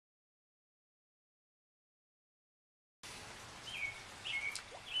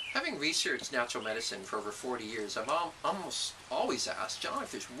Having researched natural medicine for over 40 years, I've almost always asked, John,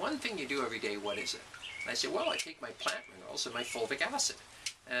 if there's one thing you do every day, what is it? And I say, well, I take my plant minerals and my fulvic acid.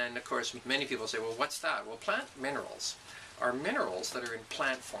 And of course, many people say, well, what's that? Well, plant minerals are minerals that are in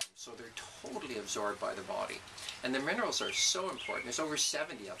plant form, so they're totally absorbed by the body. And the minerals are so important. There's over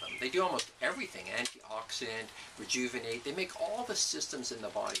 70 of them. They do almost everything: antioxidant, rejuvenate. They make all the systems in the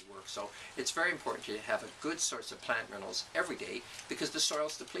body work. So it's very important to have a good source of plant minerals every day, because the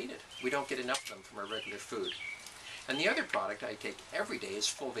soil's depleted. We don't get enough of them from our regular food. And the other product I take every day is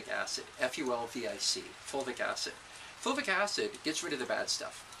fulvic acid, F-U-L-V-I-C, fulvic acid. Fulvic acid gets rid of the bad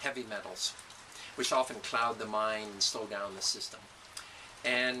stuff, heavy metals, which often cloud the mind and slow down the system,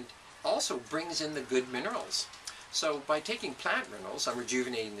 and also brings in the good minerals. So by taking plant minerals, I'm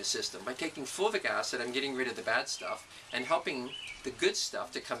rejuvenating the system. By taking fulvic acid, I'm getting rid of the bad stuff and helping the good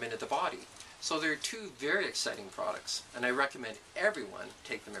stuff to come into the body. So they're two very exciting products, and I recommend everyone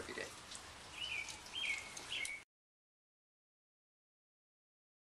take them every day.